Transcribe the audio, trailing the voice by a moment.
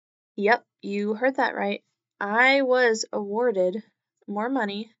Yep, you heard that right. I was awarded more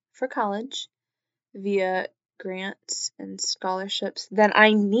money for college via grants and scholarships than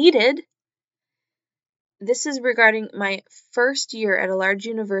I needed. This is regarding my first year at a large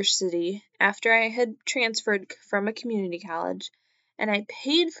university after I had transferred from a community college, and I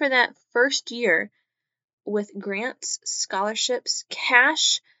paid for that first year with grants, scholarships,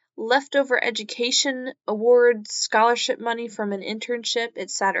 cash, leftover education awards, scholarship money from an internship,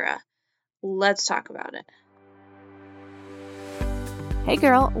 etc. Let's talk about it. Hey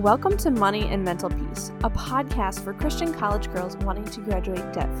girl, welcome to Money and Mental Peace, a podcast for Christian college girls wanting to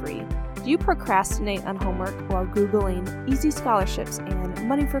graduate debt-free. Do you procrastinate on homework while Googling easy scholarships and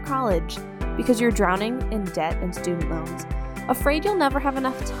money for college because you're drowning in debt and student loans? Afraid you'll never have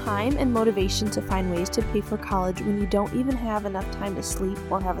enough time and motivation to find ways to pay for college when you don't even have enough time to sleep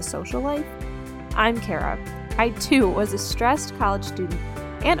or have a social life? I'm Kara. I too was a stressed college student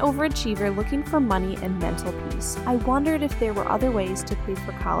and overachiever looking for money and mental peace. I wondered if there were other ways to pay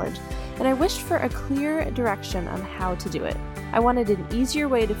for college, and I wished for a clear direction on how to do it. I wanted an easier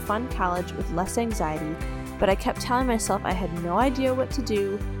way to fund college with less anxiety, but I kept telling myself I had no idea what to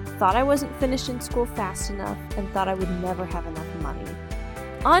do, thought I wasn't finishing school fast enough, and thought I would never have enough money.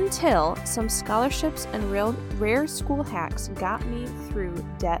 Until some scholarships and rare school hacks got me through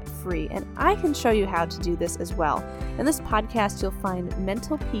debt-free, and I can show you how to do this as well. In this podcast, you'll find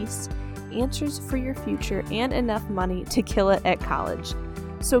mental peace, answers for your future, and enough money to kill it at college.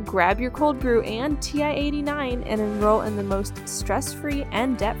 So grab your cold brew and TI-89 and enroll in the most stress-free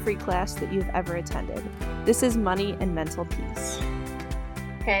and debt-free class that you've ever attended. This is Money and Mental Peace.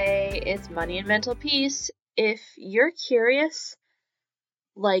 Hey, it's Money and Mental Peace. If you're curious,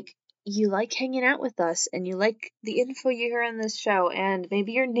 you like hanging out with us and you like the info you hear on this show, and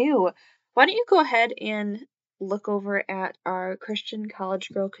maybe you're new, why don't you go ahead and look over at our Christian College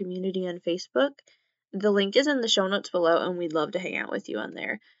Girl community on Facebook. The link is in the show notes below, and we'd love to hang out with you on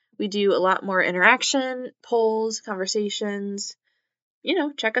there. We do a lot more interaction, polls, conversations.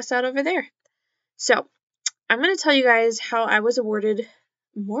 Check us out over there. So, I'm going to tell you guys how I was awarded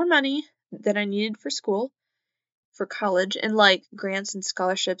more money than I needed for school, for college, and grants and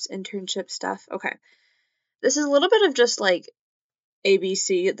scholarships, internship stuff. Okay. This is a little bit of just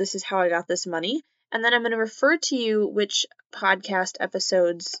ABC. This is how I got this money. And then I'm going to refer to you which podcast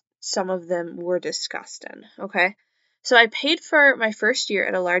episodes some of them were discussed in. Okay. So I paid for my first year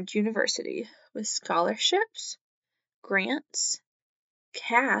at a large university with scholarships, grants,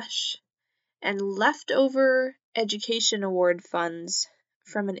 cash, and leftover education award funds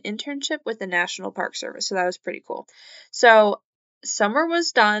from an internship with the National Park Service. So that was pretty cool. So summer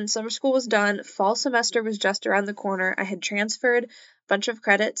school was done, fall semester was just around the corner. I had transferred a bunch of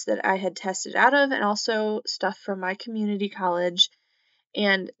credits that I had tested out of and also stuff from my community college.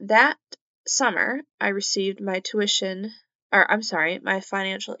 And that summer, I received my my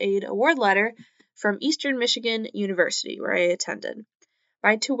financial aid award letter from Eastern Michigan University, where I attended.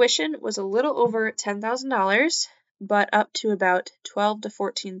 My tuition was a little over $10,000, but up to about $12,000 to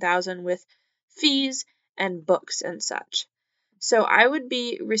 $14,000 with fees and books and such. So I would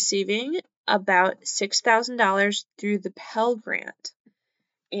be receiving about $6,000 through the Pell Grant.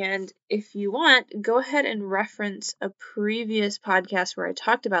 And if you want, go ahead and reference a previous podcast where I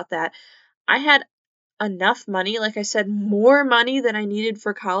talked about that. I had enough money, like I said, more money than I needed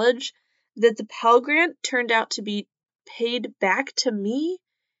for college, that the Pell Grant turned out to be paid back to me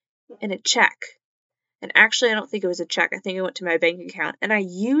in a check. And actually, I don't think it was a check. I think it went to my bank account. And I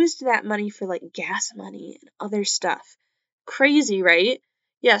used that money for gas money and other stuff. Crazy, right?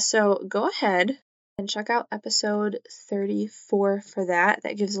 Yeah, so go ahead and check out episode 34 for that.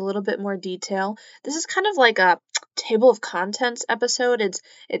 That gives a little bit more detail. This is kind of like a table of contents episode. It's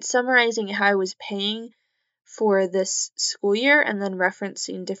summarizing how I was paying for this school year and then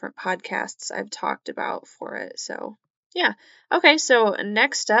referencing different podcasts I've talked about for it. So, yeah. Okay, so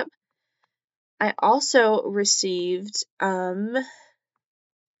next up, I also received the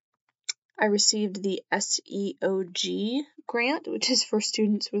SEOG grant, which is for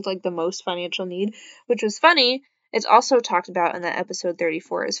students with the most financial need, which was funny. It's also talked about in that episode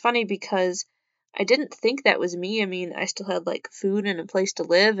 34. It's funny because I didn't think that was me. I mean, I still had food and a place to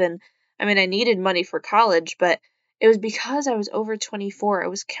live, and I needed money for college, but it was because I was over 24. I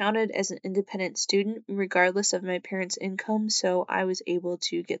was counted as an independent student regardless of my parents' income, so I was able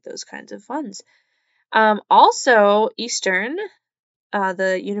to get those kinds of funds. Also, Eastern,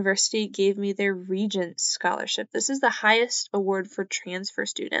 the university gave me their Regents Scholarship. This is the highest award for transfer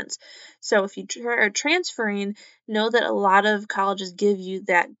students. So if you are transferring, know that a lot of colleges give you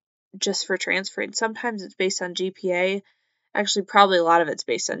that just for transferring. Sometimes it's based on GPA, Actually, probably a lot of it's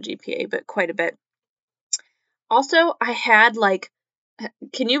based on GPA, but quite a bit. Also, I had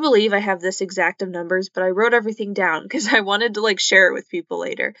can you believe I have this exact of numbers, but I wrote everything down because I wanted to share it with people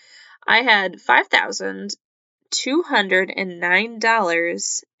later. I had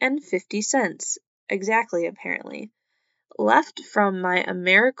 $5,209.50 exactly, apparently, left from my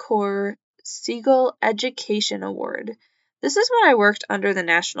AmeriCorps Seagull Education Award. This is when I worked under the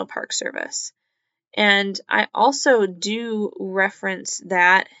National Park Service. And I also do reference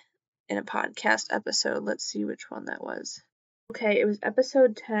that in a podcast episode. Let's see which one that was. Okay, it was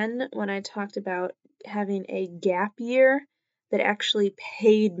episode 10 when I talked about having a gap year that actually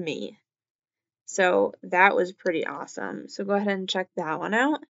paid me. So that was pretty awesome. So go ahead and check that one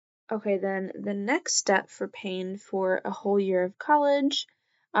out. Okay, then the next step for paying for a whole year of college,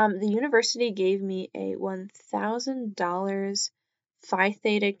 the university gave me a $1,000 Phi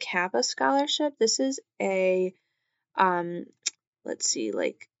Theta Kappa scholarship. This is a, let's see,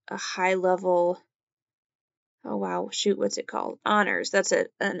 a high level, oh wow, shoot, what's it called? Honors. That's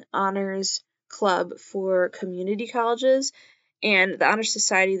it, an honors club for community colleges. And the honor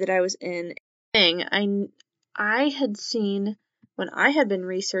society that I was in, I had seen when I had been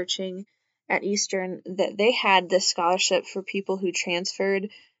researching at Eastern that they had this scholarship for people who transferred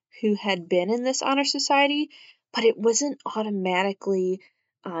who had been in this honor society, but it wasn't automatically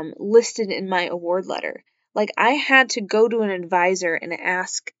listed in my award letter. I had to go to an advisor and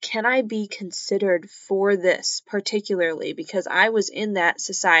ask, can I be considered for this particularly because I was in that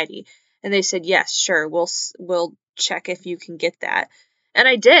society? And they said, yes, sure, we'll check if you can get that. And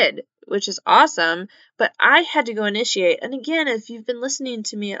I did, which is awesome, but I had to go initiate. And again, if you've been listening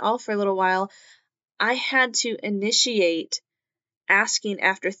to me at all for a little while, I had to initiate asking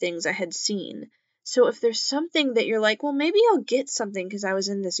after things I had seen. So if there's something that you're like, well, maybe I'll get something because I was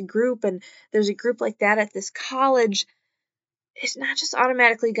in this group and there's a group like that at this college, it's not just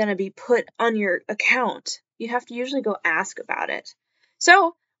automatically going to be put on your account. You have to usually go ask about it.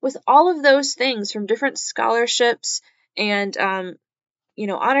 So with all of those things from different scholarships and,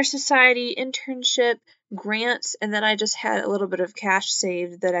 honor society, internship, grants, and then I just had a little bit of cash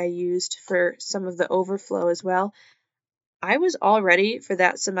saved that I used for some of the overflow as well. I was all ready for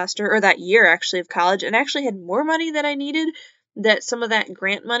that semester, or that year actually, of college, and actually had more money than I needed, that some of that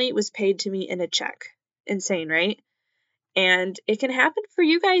grant money was paid to me in a check. Insane, right? And it can happen for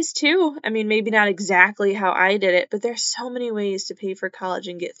you guys too. I mean, maybe not exactly how I did it, but there's so many ways to pay for college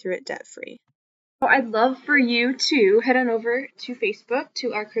and get through it debt-free. So I'd love for you to head on over to Facebook,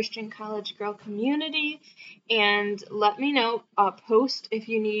 to our Christian College Girl community, and let me know, post if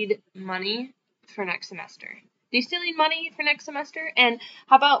you need money for next semester. Do you still need money for next semester? And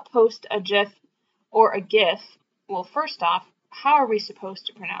how about post a GIF or a GIF? Well, first off, how are we supposed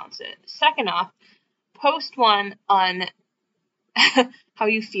to pronounce it? Second off, post one on how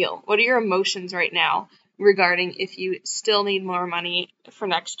you feel. What are your emotions right now regarding if you still need more money for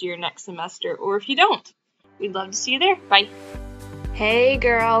next year, next semester, or if you don't? We'd love to see you there. Bye. Hey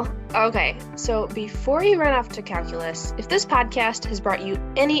girl. Okay, so before you run off to calculus, if this podcast has brought you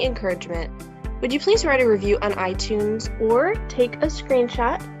any encouragement, would you please write a review on iTunes or take a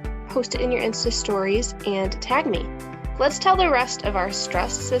screenshot, post it in your Insta stories, and tag me. Let's tell the rest of our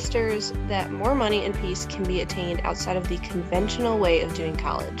stressed sisters that more money and peace can be attained outside of the conventional way of doing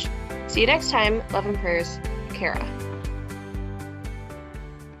college. See you next time. Love and prayers, Kara.